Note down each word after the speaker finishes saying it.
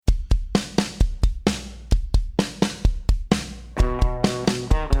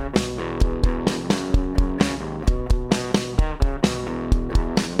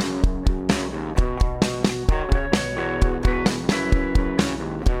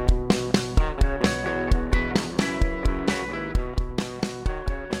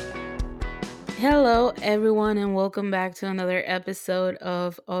Hello, everyone, and welcome back to another episode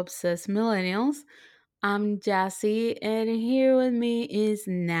of Obsessed Millennials. I'm Jassy, and here with me is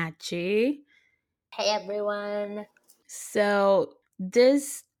Nachi. Hey everyone.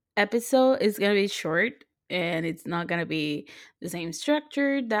 This episode is going to be short, and it's not going to be the same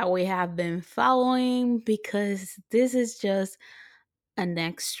structure that we have been following because this is just an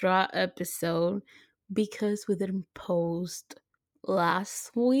extra episode because we didn't post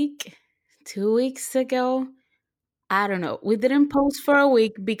last week, 2 weeks ago. I don't know. We didn't post for a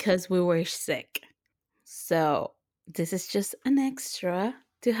week because we were sick. So, this is just an extra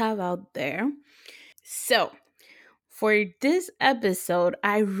to have out there. So, for this episode,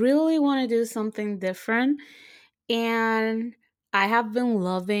 I really want to do something different. And I have been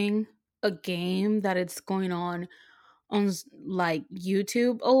loving a game that it's going on like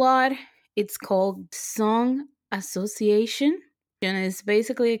YouTube a lot. It's called Song Association. And it's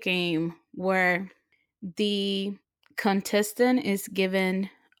basically a game where the contestant is given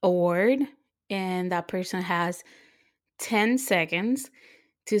a word and that person has 10 seconds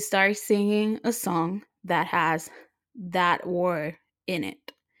to start singing a song that has that word in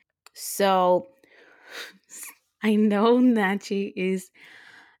it. So I know Nachi is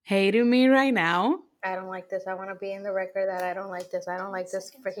hating me right now. I don't like this. I want to be in the record that I don't like this. I don't like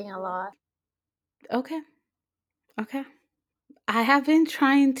this freaking a lot. Okay. Okay. I have been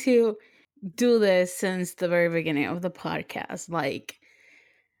trying to do this since the very beginning of the podcast. Like,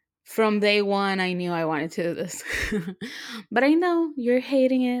 from day one, I knew I wanted to do this. But I know you're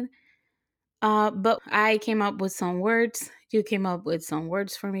hating it. But I came up with some words. You came up with some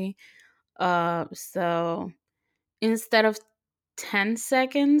words for me. So instead of 10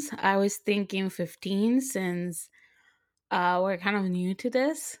 seconds, I was thinking 15 since we're kind of new to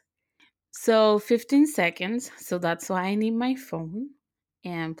this. So 15 seconds. So that's why I need my phone.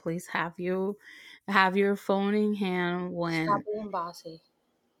 And please have your phone in hand Stop when being bossy.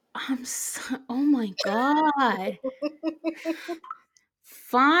 oh my god.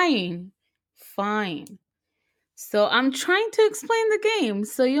 Fine. Fine. So I'm trying to explain the game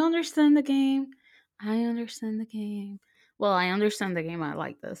so you understand the game. I understand the game. Well, I understand the game. I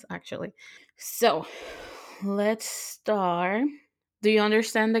like this actually. So let's start. Do you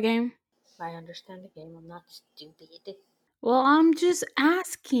understand the game? I understand the game. I'm not stupid. Well, I'm just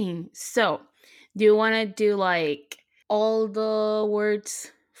asking. So, do you want to do like all the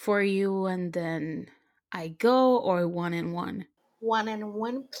words for you and then I go, or one and one? One and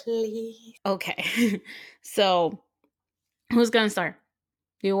one, please. Okay. So, who's going to start?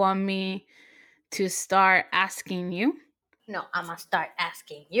 Do you want me to start asking you? No, I'm gonna start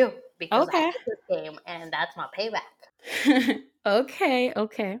asking you because I Okay. hate this game and that's my payback. Okay,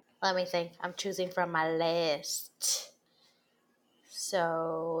 okay. Let me think. I'm choosing from my list.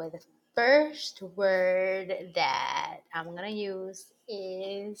 So the first word that I'm gonna use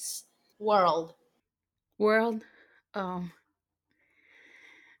is world. World. Um.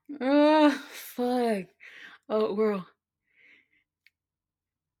 Oh, fuck. Oh, world.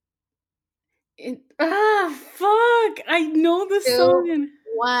 Fuck. I know the Two, song.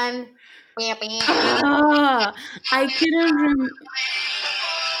 one. Bam, bam. Ah, I couldn't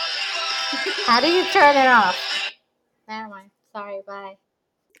How do you turn it off? Never mind. Sorry, bye.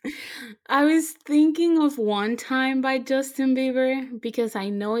 I was thinking of One Time by Justin Bieber because I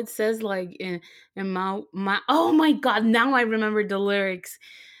know it says like in my oh my god, now I remember the lyrics.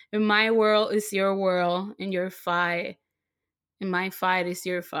 In my world is your world and your fight. And my fight is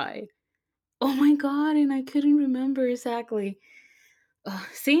your fight. Oh my god, and I couldn't remember exactly.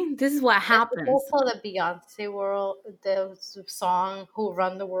 See, this is what It's happens. also the Beyonce world, the song "Who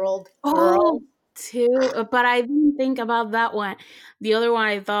Run the World," Oh, girl. too, but I didn't think about that one. The other one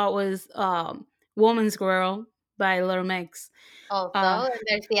I thought was "Woman's Girl" by Little Mix. Also, Uh, and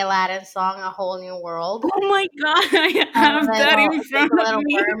there's the Aladdin song "A Whole New World," oh my god, I and have that in there's front a of Little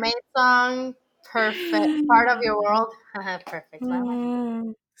me. Mermaid song, "Perfect Part of Your World." Perfect.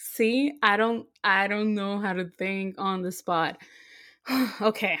 See, I don't know how to think on the spot.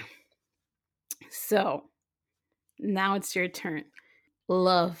 Okay, so now it's your turn.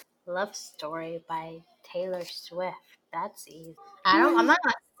 Love. Love Story by Taylor Swift. That's easy. I'm not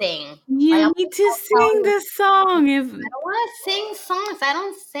gonna sing. Like You I'm need to I'll tell sing you. the song if I don't want to sing songs. I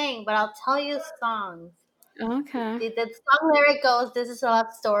don't sing, but I'll tell you songs. okay. The song lyric goes, "This is a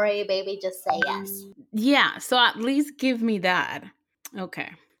love story, baby. Just say yes." Yeah, so at least give me that. Okay.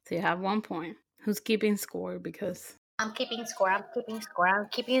 So you have 1 point. Who's keeping score because I'm keeping score. I'm keeping score. I'm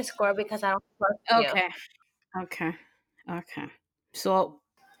keeping score because I don't trust you. okay. Okay. Okay. So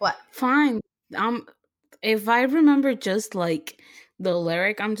What? fine. Um if I remember just like the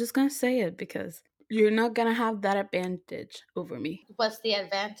lyric. I'm just gonna say it because you're not gonna have that advantage over me. What's the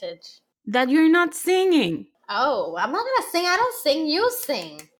advantage? That you're not singing. Oh, I'm not gonna sing. I don't sing. You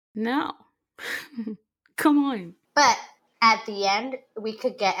sing. No. Come on. But at the end, we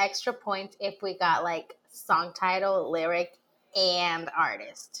could get extra points if we got like song title, lyric, and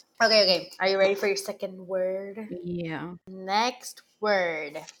artist. Okay. Are you ready for your second word? Yeah. Next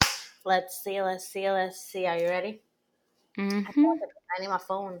word. Let's see. Are you ready? Mm-hmm. I need my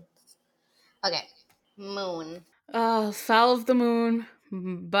phone. Okay. Moon. Foul of the Moon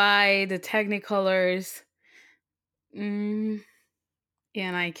by the Technicolors. Mm,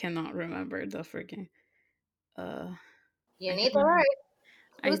 and I cannot remember the freaking. Uh, You I need the can lyrics.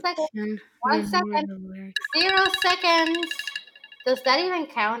 2 I seconds. can't 1 remember second. the lyrics. 0 seconds. Does that even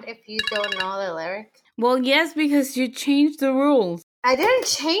count if you don't know the lyric? Well, yes, because you changed the rules. I didn't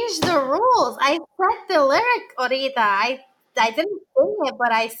change the rules. I said the lyric, Orita. I didn't sing it,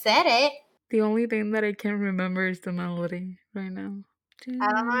 but I said it. The only thing that I can remember is the melody right now.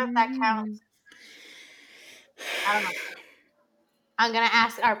 I don't know if that counts. I don't know. I'm gonna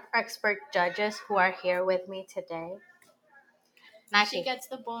ask our expert judges who are here with me today. She Naki. gets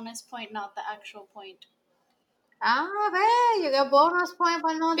the bonus point, not the actual point. You get bonus point,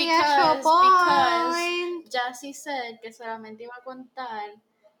 but not the actual point. Because Jassy said que solamente iba a contar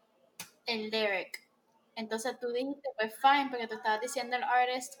el lyric. Entonces tú dijiste, pues fine, porque tú estabas diciendo el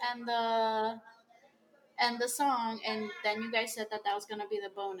artist and the song, and then you guys said that that was gonna be the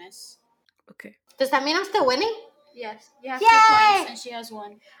bonus. Okay. Does that mean I'm still winning? Yes, you have Yay! 2 points, and she has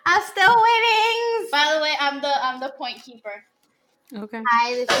 1. I'm still winning. By the way, I'm the point keeper. Okay.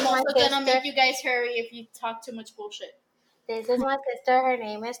 Hi, this is I'm my also gonna sister. make you guys hurry if you talk too much bullshit. This is my sister. Her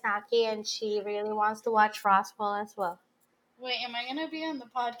name is Naki, and she really wants to watch Frostfall as well. Wait, am I gonna be on the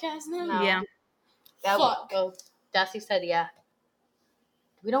podcast now? No. Yeah. Fuck. Oh, Dusty said yeah.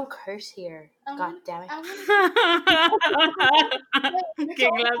 We don't curse here. God damn it. Qué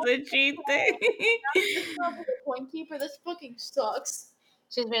clase chiste. This is not the point keeper. This fucking sucks.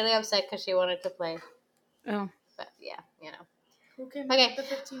 She's really upset because she wanted to play. Oh. But yeah, you know. Who came Okay. up with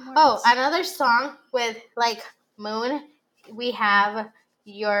the 15 words? Oh, another song with like Moon. We have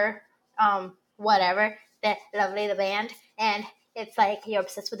your whatever, the Lovely the band, and it's like you're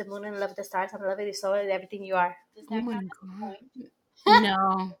obsessed with the moon and love the stars and love you so and everything you are. Does Oh that my count as a god. point?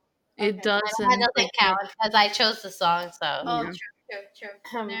 No. It Okay. doesn't. That doesn't count because I chose the song, so. Oh, Yeah. true.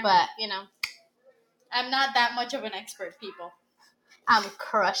 Never mind. But you know, I'm not that much of an expert, people. I'm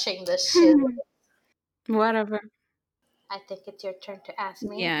crushing this shit. Whatever. I think it's your turn to ask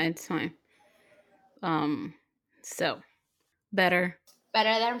me. Yeah, it's fine. So better.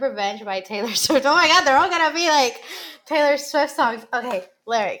 Better Than Revenge by Taylor Swift. Oh my god, they're all gonna be like Taylor Swift songs. Okay,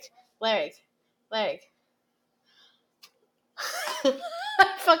 lyric. I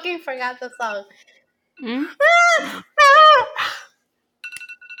fucking forgot the song. Hmm?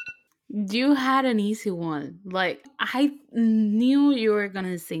 You had an easy one. Like I knew you were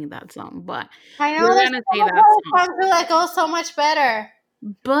gonna sing that song, but I know you're there's gonna some say of that those song. songs that go so much better.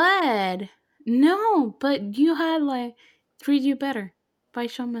 But no, but you had like Treat You Better by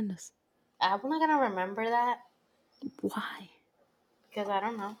Shawn Mendes. I'm not gonna remember that Why? because I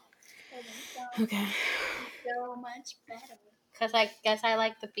don't know. Okay. So much better. Because I guess I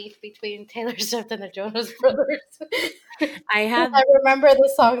like the beef between Taylor Swift and the Jonas Brothers. I have I remember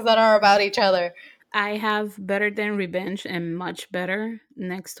the songs that are about each other. I have Better Than Revenge and Much Better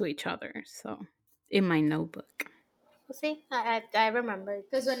next to each other. So in my notebook. Well, see, I remember.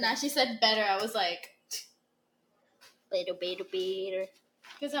 Because when Nashi said better, I was like, Better.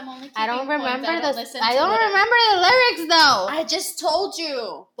 because I'm only keeping I don't points. remember I don't the. listen I to don't what remember the lyrics though. I just told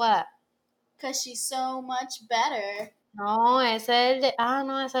you. What? Because she's so much better. No, es el de.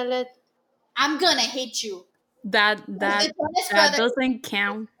 No, es el de. I'm gonna hate you. That The Jonas that Brothers doesn't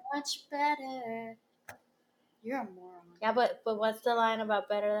count. much better. You're a moron. Yeah, but what's the line about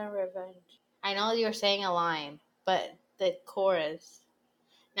Better Than Revenge? I know you're saying a line, but the chorus.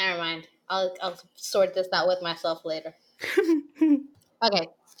 Never mind. I'll sort this out with myself later. Okay.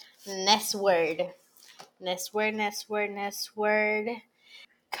 Next word. Next word.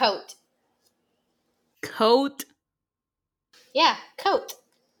 Coat. Coat. Yeah, coat.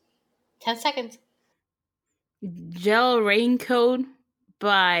 10 seconds. Gel Raincoat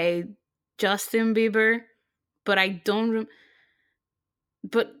by Justin Bieber. But I don't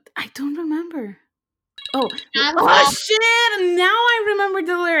remember. Oh, shit! Now I remember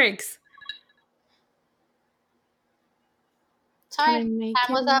the lyrics. Sorry, Can I make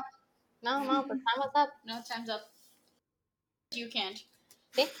time was it? up. No, the time was up. No, time's up. You can't.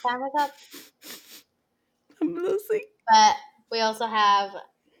 See, time was up. I'm losing. But We also have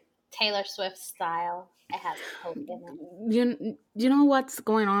Taylor Swift Style. It has Coke in it. You know what's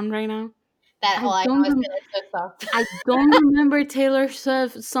going on right now? That all I know is Taylor Swift song. I don't remember Taylor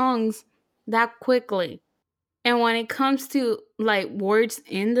Swift songs that quickly. And when it comes to like words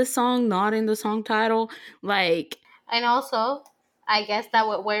in the song, not in the song title, like And also, I guess that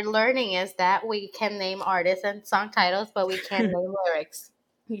what we're learning is that we can name artists and song titles, but we can't name lyrics.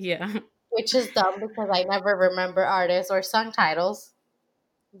 yeah. Which is dumb because I never remember artists or song titles.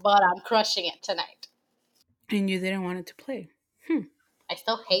 But I'm crushing it tonight. And you didn't want it to play. I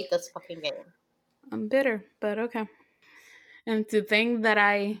still hate this fucking game. I'm bitter, but okay. And to think that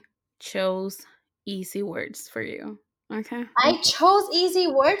I chose easy words for you. Okay. I chose easy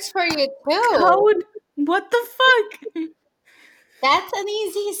words for you too. Code? What the fuck? That's an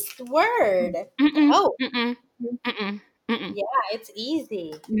easy word. Mm-mm, Oh, mm-mm, mm-mm, mm-mm. yeah, it's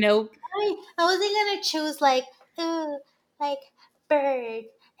easy. Nope. I wasn't gonna choose like bird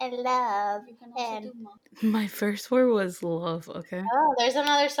and love You can also and do mom. My first word was love, okay? oh, there's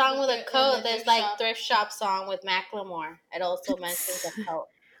another song with a The coat. There's thrift like shop. thrift shop song with Macklemore. It also mentions a coat.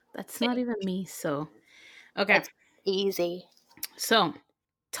 That's not even me, so. Okay. It's easy. So,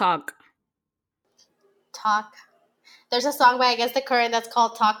 talk. Talk. There's a song by I guess the current that's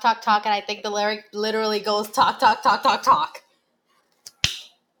called Talk Talk Talk, and I think the lyric literally goes talk talk talk talk talk.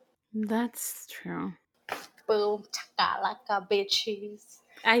 That's true. Boom, chakalaka bitches.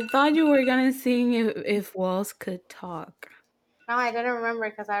 I thought you were gonna sing if walls could talk. No, I didn't remember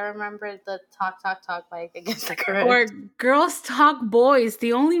because I remembered the Talk Talk Talk by Against the Current. Or girls talk boys.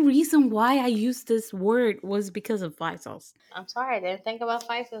 The only reason why I used this word was because of Vitals. I'm sorry, I didn't think about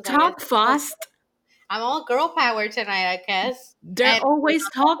Pisces. Talk fast. I'm all girl power tonight, I guess. They're And always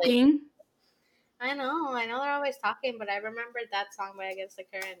talking. I know they're always talking, but I remembered that song by Against the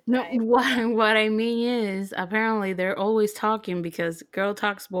Current. No, Right? what I mean is apparently they're always talking because girl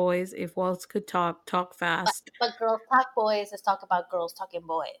talks boys. If walls could talk, talk fast. But girls talk boys is talk about girls talking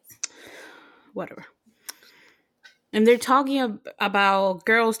boys. Whatever. And they're talking about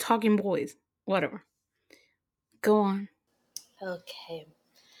girls talking boys. Whatever. Go on. Okay,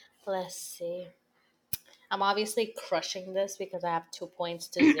 let's see. I'm obviously crushing this because I have 2 points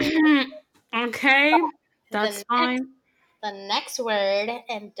to 0. Okay, that's The fine. The next word,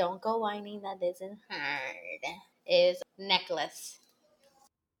 and don't go whining that isn't hard, is necklace.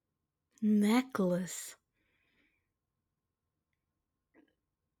 Necklace.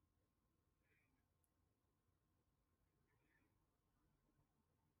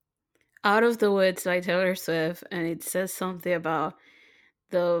 Out of the Woods by Taylor Swift, and it says something about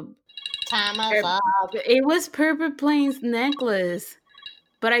the. Time is up. It was Purple Plane's necklace,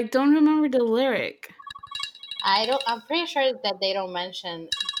 but I don't remember the lyric. I'm pretty sure that they don't mention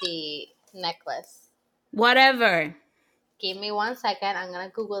the necklace. Whatever. Give me 1 second. I'm gonna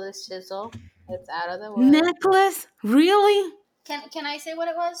Google this chisel. It's out of the woods. Necklace? Really? Can I say what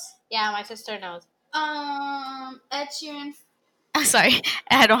it was? Yeah, my sister knows. Ed Sheeran. Sorry,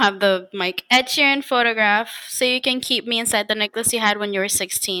 I don't have the mic. Ed Sheeran photograph, so you can keep me inside the necklace you had when you were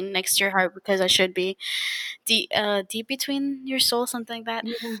 16 next to your heart because I should be deep between your soul, something like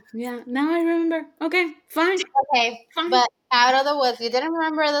that. Yeah. Now I remember. Okay, fine. Okay, Fine. but out of the woods. You didn't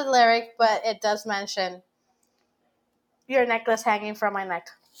remember the lyric, but it does mention your necklace hanging from my neck.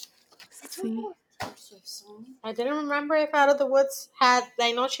 See? I didn't remember if Out of the Woods had.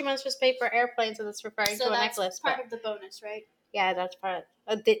 I know she mentions paper airplanes, and it's referring to a necklace. Part of the bonus, right? Yeah, that's part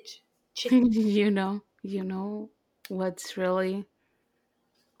of a ditch. You know what's really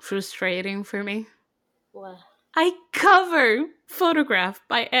frustrating for me? What? I cover Photograph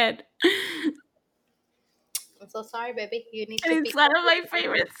by Ed. I'm so sorry, baby. You need And to it's be. one of my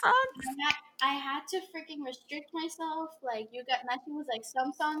favorite songs. I had to freaking restrict myself. Like you got nothing was like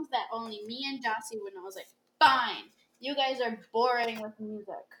some songs that only me and Jossie would know. I was like, fine, you guys are boring with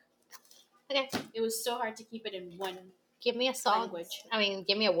music. Okay. It was so hard to keep it in one. Give me a song. Language. I mean,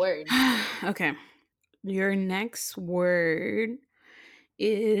 give me a word. Okay. Your next word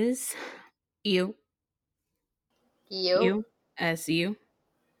is you. You. As you.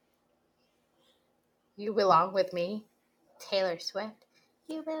 You belong with me. Taylor Swift.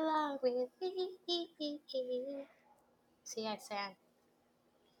 You belong with me. See, I sang.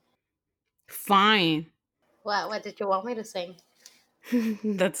 Fine. What did you want me to sing?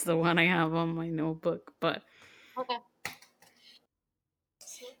 That's the one I have on my notebook. But Okay.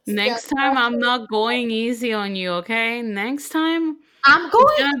 next time I'm not going easy on you, okay? Next time I'm it's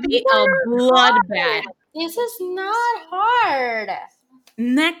going gonna be to a bloodbath. This is not hard.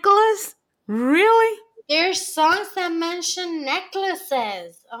 Necklace? Really? There's songs that mention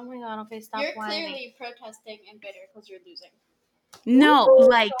necklaces. Oh my god, okay, stop You're whining. clearly protesting and bitter because you're losing. No, Ooh,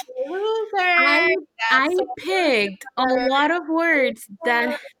 like I loser. I That's a picked a loser. lot of words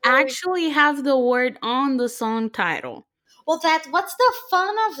that actually have the word on the song title. Well, what's the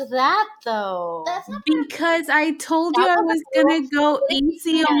fun of that though? That's not Because I told you That I was was a gonna go really easy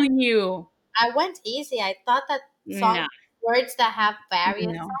easy. on you. I went easy. I thought that No, words that have various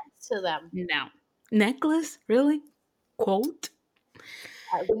no, sounds to them. no. Necklace? Really? Quote?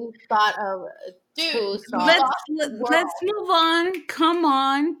 We thought of Dude, two songs. Let's move on. Come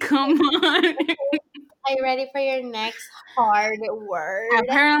on, come on. Are you ready for your next hard word?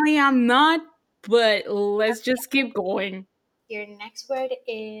 Apparently I'm not, but let's just keep going. Your next word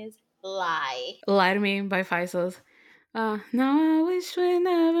is lie. Lie to Me by Faisos. No, I wish we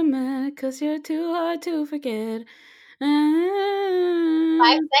never met, 'cause you're too hard to forget. 5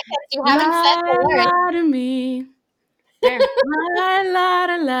 seconds. You haven't said the Lie, word. lie to me. There. Lie, lie,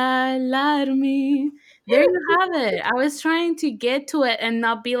 to lie, lie to me. There you have it. I was trying to get to it and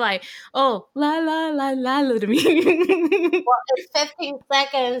not be like, oh, lie, lie, lie, lie to me. Well, it's 15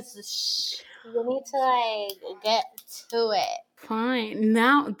 seconds. Shh. You need to get to it. Fine.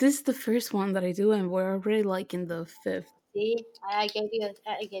 Now, this is the first one that I do, and we're already like in the fifth. See, I gave you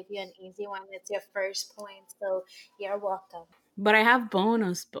an easy one. It's your first point, so you're welcome. But I have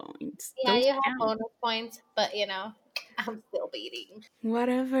bonus points. Yeah, Those you have count. bonus points, but I'm still beating.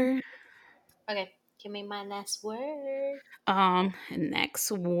 Whatever. Okay, give me my next word.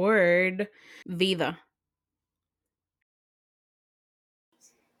 Next word. Vida.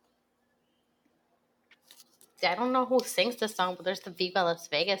 I don't know who sings the song, but there's the Viva Las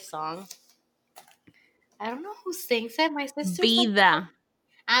Vegas song. I don't know who sings it. My sister said Vida.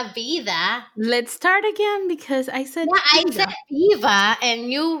 Vida. Let's start again because I said Yeah, I Vida. said Viva,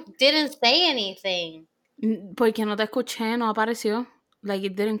 and you didn't say anything. Porque no te escuché, no apareció. Like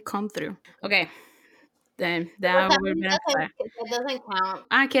it didn't come through. Okay. Then Well, that would be that doesn't count.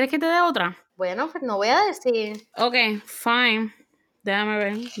 ¿Quieres que te dé otra? Bueno, pues no voy a decir. Okay, fine. Déjame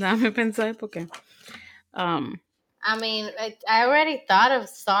ver. Déjame pensar porque. I mean, I already thought of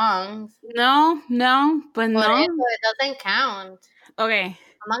songs. No, but Por no. eso it doesn't count. Okay.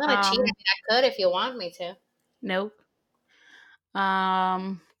 I'm not gonna cheat. I mean, I could if you want me to. Nope.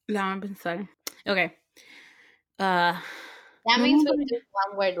 Déjame pensar. Okay. That No, means we pero do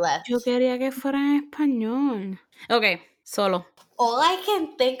one word left. yo quería que fuera en español. Okay, solo. All I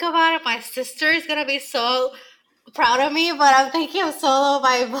can think about it, my sister is gonna be so proud of me, but I'm thinking of Solo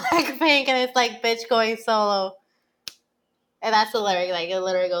by Blackpink, and it's like bitch going solo. And that's the lyric, like it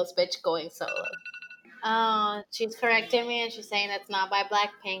literally goes bitch going solo. Oh, she's correcting me and she's saying it's not by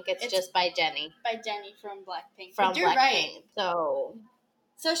Blackpink, it's just by Jennie. by Jennie from Blackpink. From But you're Blackpink. right.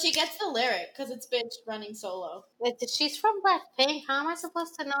 So she gets the lyric because it's bitch running solo. she's from Blackpink. How am I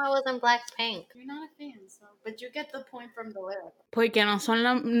supposed to know I was in Blackpink? You're not a fan, but you get the point from the lyric. Porque no es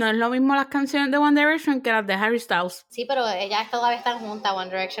lo mismo las canciones de One Direction que las de Harry Styles. Sí, pero ellas todavía están juntas. One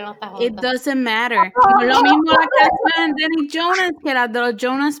Direction no está junta. It doesn't matter. No es lo mismo las canciones de Nick Jonas que las de los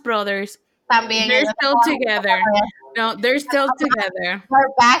Jonas Brothers. También They're still together. No, they're still together. We're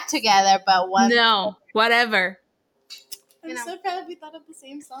back together, but one. No, whatever. I'm so proud we thought of the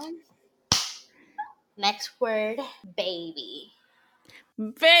same song. Next word, baby.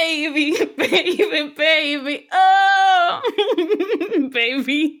 Baby. Oh,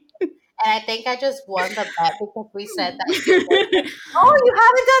 baby. And I think I just won the bet because we said that. Oh, you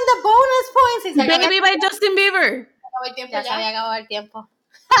haven't done the bonus points. Baby by Justin Bieber. Ya se había acabado el tiempo.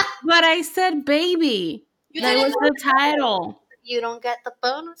 But I said baby. That was the title. You don't get the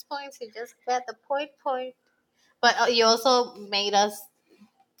bonus points. You just get the point. But you also made us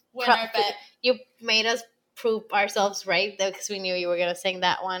win our bet. You made us prove ourselves right because we knew you were gonna sing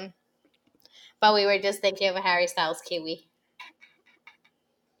that one. But we were just thinking of a Harry Styles Kiwi.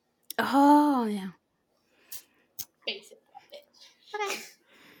 Oh yeah. Basic bitch.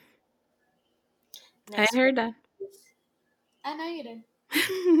 I heard that. I know you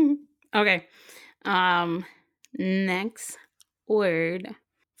did. Okay. Next word.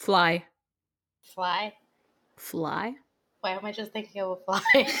 Fly. Fly. Fly? Why am I just thinking of a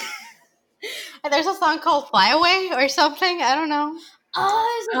fly? There's a song called Fly Away or something. I don't know.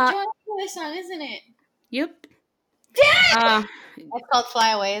 Oh, it's a Jonas Boy song, isn't it? Yep. It's called Fly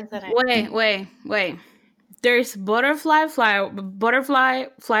Away, isn't it? Wait. There's Butterfly Fly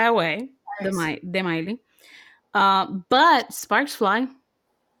Away. The Miley. But Sparks Fly.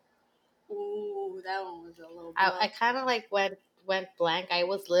 Ooh, that one was a little. I kind of like went blank. I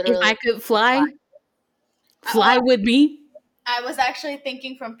was literally. If I could fly with me. I was actually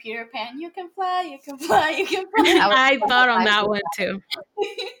thinking from Peter Pan. You can fly, you can fly, you can fly. I thought on that one too.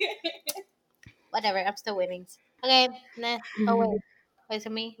 Whatever, I'm still winning. Okay, oh wait. Is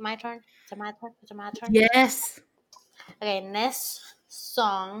it me? My turn? Is it my turn? Is it my turn? Yes. Okay, next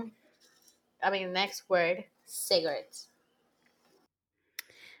song. Next word. Cigarettes.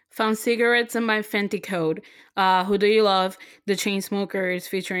 Found cigarettes in my Fenty code. Who do you love? The Chainsmokers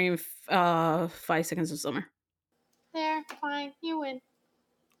featuring 5 Seconds of Summer. There, fine. You win.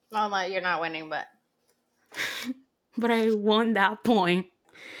 Well, no, you're not winning, but. But I won that point.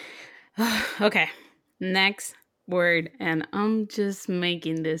 Okay, next word, and I'm just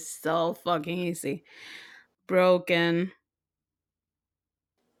making this so fucking easy. Broken.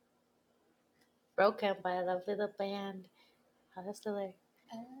 Broken by a lovely little band. How does the lyric?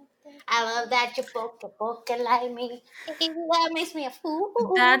 I love that you're broken like me. That makes me a fool.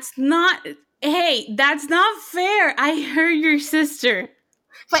 That's not. Hey, that's not fair. I heard your sister.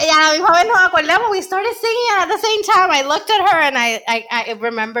 But yeah, mi joven nos acordamos. We started singing it at the same time. I looked at her and I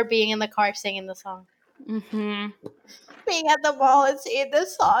remember being in the car singing the song. Mm-hmm. Being at the mall and singing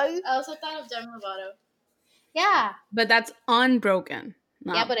this song. I also thought of Demi Lovato. Yeah. But that's unbroken.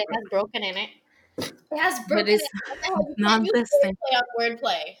 Yeah, but it has broken in it. It has But broken in it's it. You not can't use the same. wordplay on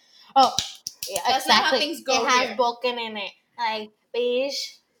wordplay. Oh, yeah, that's exactly. Not how things go. It has here. Broken in it. Like,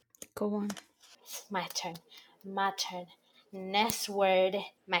 beige. Go on. My turn. My turn. Next word,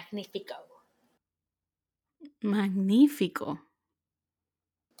 magnifico. Magnifico.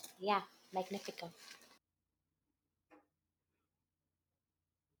 Yeah, magnifico.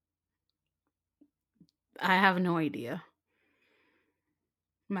 I have no idea.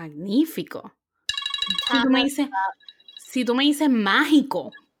 Magnífico. Si tú me dices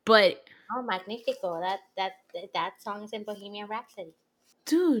mágico, but oh, magnifico. That song is in Bohemian Rhapsody.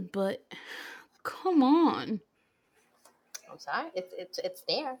 Dude, but come on. I'm sorry. It's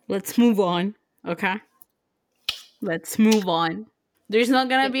there. Let's move on. Okay. Let's move on. There's not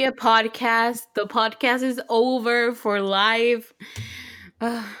gonna be a podcast. The podcast is over for life.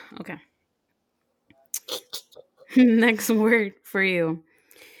 Okay. Next word for you.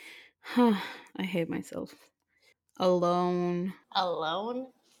 I hate myself. Alone.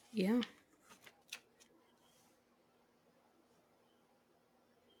 Alone? Yeah.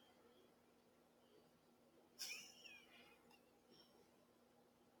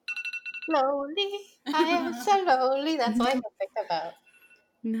 Lonely. I am so lonely. That's all I can think about.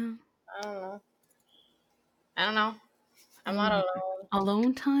 No. I don't know. I'm not alone.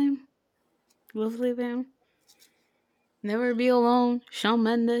 Alone time? Lovely band. Never Be Alone. Shawn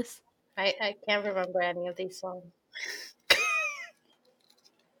Mendes. I can't remember any of these songs.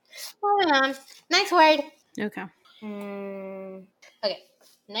 Moving on. Next word. Okay. Okay.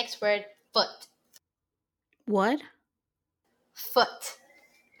 Next word. Foot. What? Foot.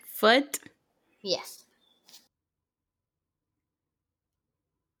 Foot? Yes.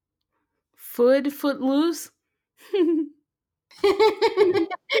 Footloose? Well,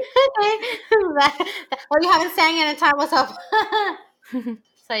 you haven't sang it in time. What's up?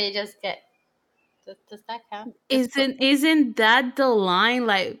 So you just get. Does that count? Isn't that the line,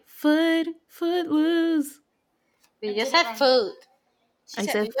 like footloose? You just said food. I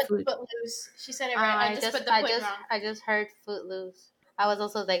said food. Footloose. She said it right. I just put the foot wrong. I just heard footloose. I was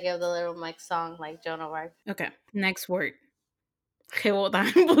also thinking of the Little Mike song, like Joan of Arc. Okay, next word. Rebota.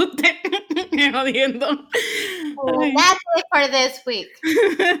 Me jodiendo. That's it for this week.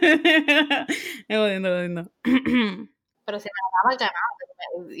 Jodiendo. Pero si me la daba ganar,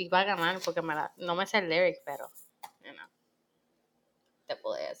 iba a ganar porque no me sé el lyric, pero te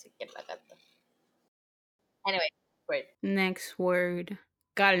puedo decir que la canta. Anyway, word. Next word.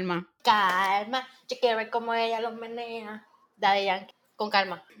 Calma. Calma, yo quiero ver cómo ella lo menea. Daddy Yankee, con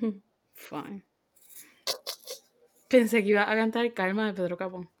calma. Fine. Pensé que iba a cantar Calma de Pedro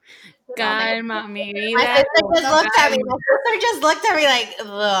Capón. Calma, mi vida. My sister just looked at me. My sister just looked at me like,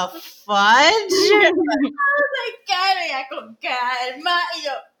 the fudge? I was like, Calma, con calma. Y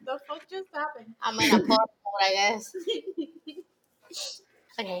yo, the fuck just happened? I'm in a pop mode, I guess.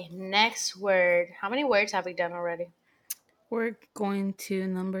 Okay, next word. How many words have we done already? We're going to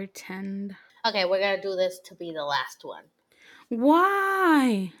number 10. Okay, we're going to do this to be the last one.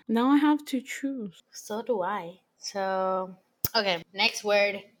 Why? Now I have to choose. So do I. So, okay, next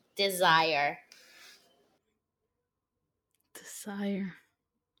word, desire. Desire.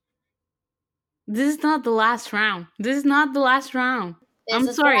 This is not the last round. I'm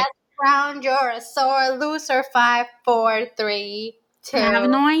sorry. Last round, you're a sore loser. 5, 4, 3, 2. I have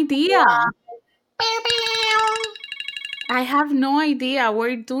no idea. I have no idea.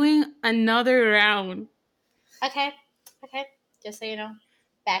 We're doing another round. Okay. Just so you know,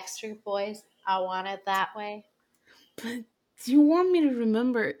 Backstreet Boys, I Want It That Way. But Do you want me to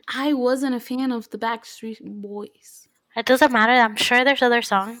remember? I wasn't a fan of the Backstreet Boys. It doesn't matter. I'm sure there's other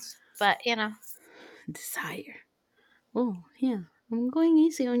songs, but Desire. Oh, yeah. I'm going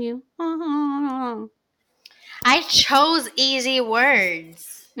easy on you. I chose easy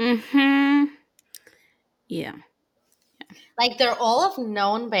words. Mm-hmm. Yeah. Like, they're all of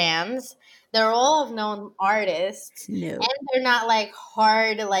known bands. They're all of known artists. No. And they're not, like,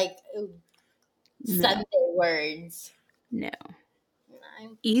 hard, like, No. Sunday words. No.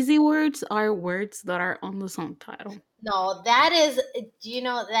 Easy words are words that are on the song title. No, that is,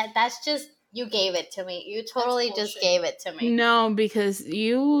 that's just, you gave it to me. You totally just gave it to me. No, because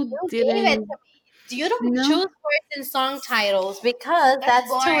you didn't. Gave it to me. You don't choose words in song titles because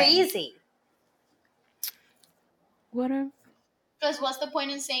that's too easy. Whatever. Because what's the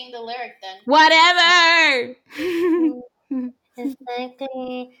point in saying the lyric then? Whatever!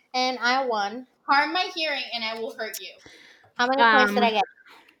 And I won. Harm my hearing and I will hurt you. How many points did I get?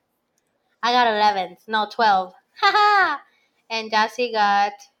 I got 11. No, 12. Haha! And Jassy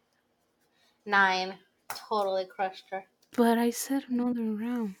got 9. Totally crushed her. But I said another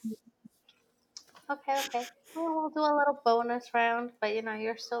round. Okay. Well, we'll do a little bonus round, but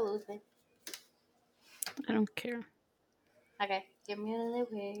you're still losing. I don't care. Okay, give me another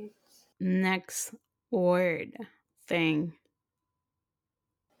word. Next word. Thing.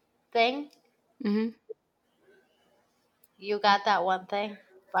 Thing? Mm-hmm. You got that one thing?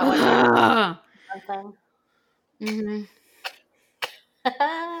 One thing. Mm-hmm.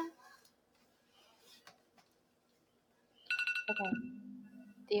 Okay.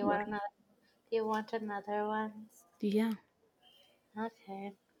 Do you want another one? Yeah.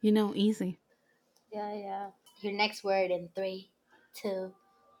 Okay. Easy. Yeah. Your next word in 3, 2,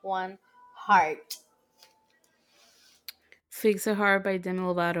 1. Heart. Fix a Heart by Demi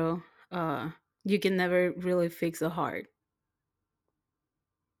Lovato. You can never really fix a heart.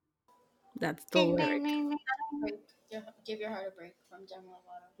 That's the lyric. Give your heart a break from Demi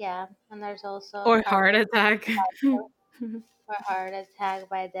Lovato. Yeah, and there's also Or Heart Attack. or Heart Attack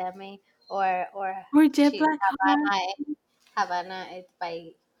by Demi, or Jet Black Havana. It's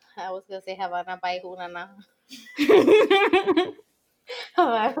by, I was gonna say Havana by Hunana.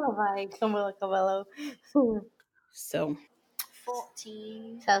 Havana by Camila Cabello. So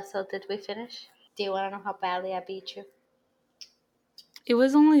 14. So did we finish? Do you want to know how badly I beat you? it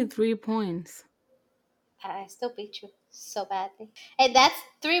was only 3 points. I still beat you so badly. And that's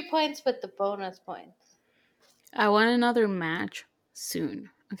 3 points with the bonus points. I want another match soon.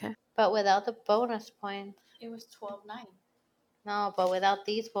 Okay. But without the bonus points. It was 12-9. No, but without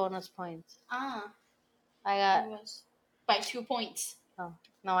these bonus points. I got. It was by 2 points. Oh,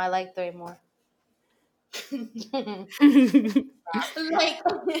 no, I like 3 more. Like,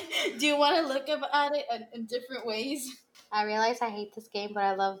 do you want to look at it in different ways? I realize I hate this game, but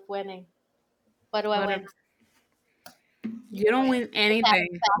I love winning. What do I win? You don't win anything.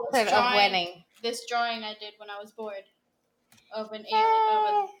 Of winning. This drawing I did when I was bored of an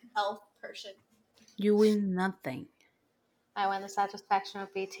elf person. You win nothing. I win the satisfaction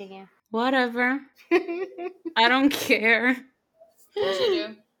of beating you. Whatever. I don't care. Yes, you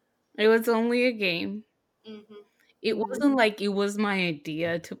do. It was only a game. Mm-hmm. It wasn't like it was my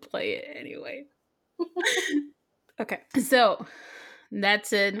idea to play it anyway. Okay, so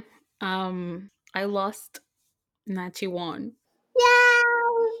that's it. I lost. Nachi won.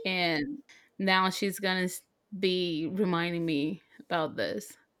 Yeah. And now she's gonna be reminding me about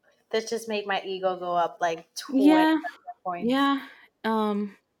this. This just made my ego go up like 20 points. Yeah.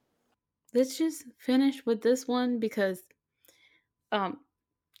 Let's just finish with this one because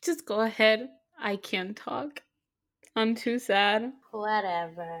just go ahead. I can't talk. I'm too sad.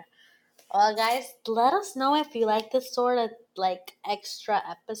 Whatever. Well, guys, let us know if you like this sort of like extra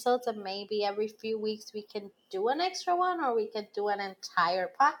episodes, and maybe every few weeks we can do an extra one, or we could do an entire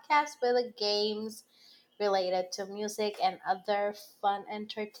podcast with the games related to music and other fun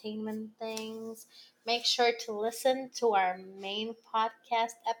entertainment things. Make sure to listen to our main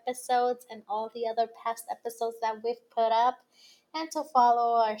podcast episodes and all the other past episodes that we've put up, and to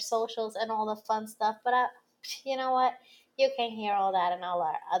follow our socials and all the fun stuff. But you know what? You can hear all that in all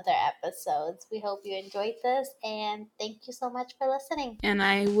our other episodes. We hope you enjoyed this, and thank you so much for listening. And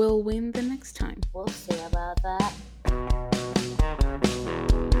I will win the next time. We'll see about that.